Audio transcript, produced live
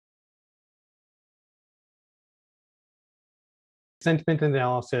Sentiment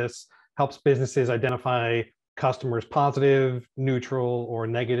analysis helps businesses identify customers' positive, neutral, or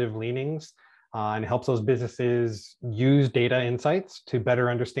negative leanings, and helps those businesses use data insights to better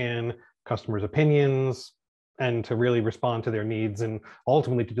understand customers' opinions and to really respond to their needs and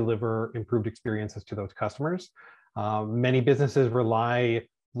ultimately to deliver improved experiences to those customers. Many businesses rely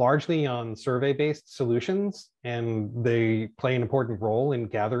largely on survey-based solutions, and they play an important role in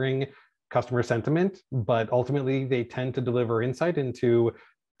gathering customer sentiment, but ultimately they tend to deliver insight into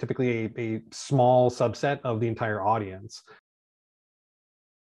typically a small subset of the entire audience.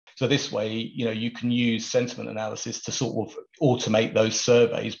 So this way, you can use sentiment analysis to sort of automate those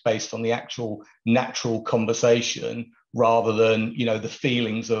surveys based on the actual natural conversation, rather than, the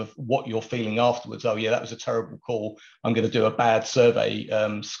feelings of what you're feeling afterwards. Oh yeah, that was a terrible call, I'm going to do a bad survey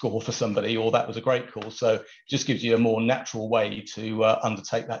score for somebody, or that was a great call. So it just gives you a more natural way to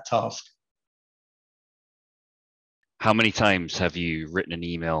undertake that task. How many times have you written an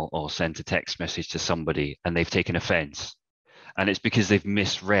email or sent a text message to somebody and they've taken offense? And it's because they've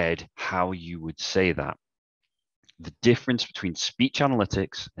misread how you would say that. The difference between speech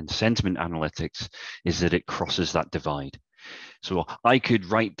analytics and sentiment analytics is that it crosses that divide. So I could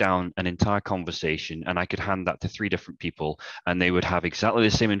write down an entire conversation and I could hand that to 3 different people and they would have exactly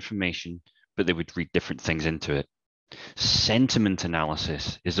the same information, but they would read different things into it. Sentiment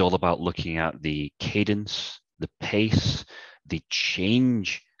analysis is all about looking at the cadence, the pace, the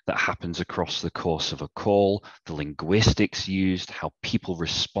change that happens across the course of a call, the linguistics used, how people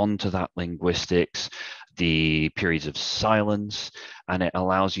respond to that linguistics, the periods of silence, and it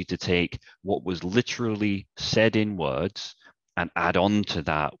allows you to take what was literally said in words and add on to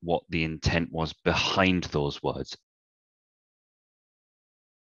that what the intent was behind those words.